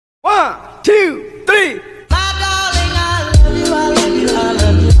2, 3.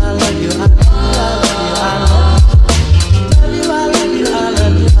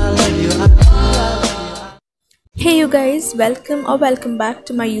 Hey you guys, welcome back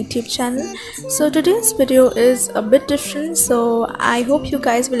to my YouTube channel. So today's video is a bit different, so I hope you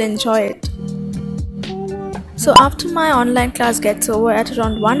guys will enjoy it. So after my online class gets over at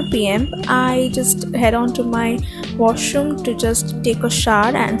around 1 p.m, I just head on to my washroom to just take a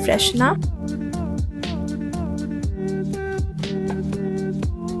shower and freshen up.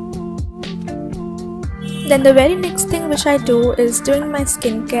 Then the very next thing which I do is doing my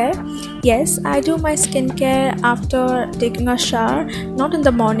skincare. Yes, I do my skincare after taking a shower, not in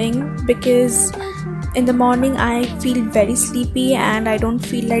the morning, because in the morning I feel very sleepy and I don't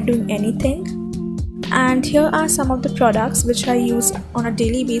feel like doing anything. And here are some of the products which I use on a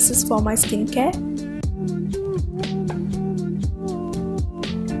daily basis for my skincare.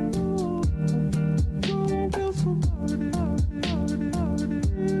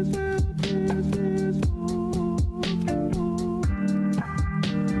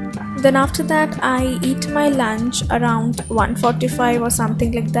 Then after that I eat my lunch around 1:45 or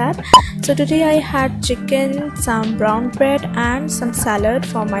something like that. So today I had chicken, some brown bread and some salad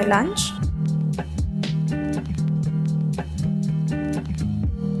for my lunch.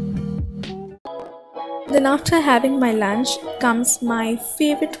 Then after having my lunch comes my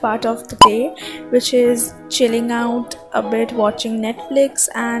favorite part of the day, which is chilling out a bit, watching Netflix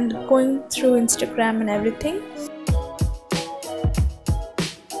and going through Instagram and everything.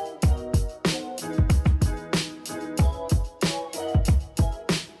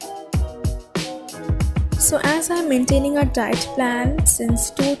 So as I'm maintaining a diet plan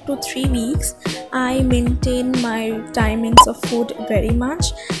since 2 to 3 weeks, I maintain my timings of food very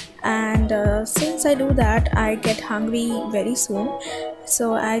much, and since I do that I get hungry very soon.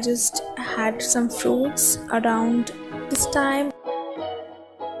 So I just had some fruits around this time.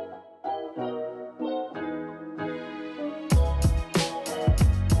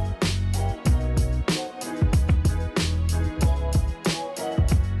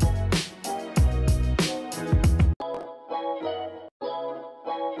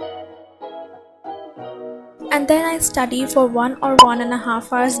 And then I study for 1 or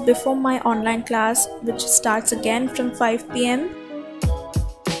 1.5 hours before my online class, which starts again from 5 p.m.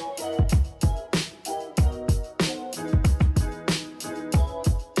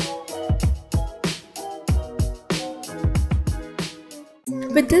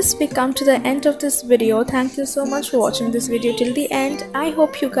 With this we come to the end of this video. Thank you so much for watching this video till the end. I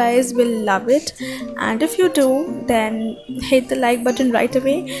hope you guys will love it, and if you do then hit the like button right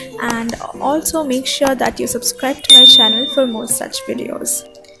away, and also make sure that you subscribe to my channel for more such videos.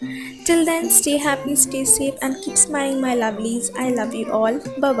 Till then, stay happy, stay safe and keep smiling my lovelies. I love you all.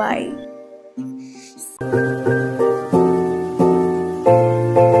 Bye bye.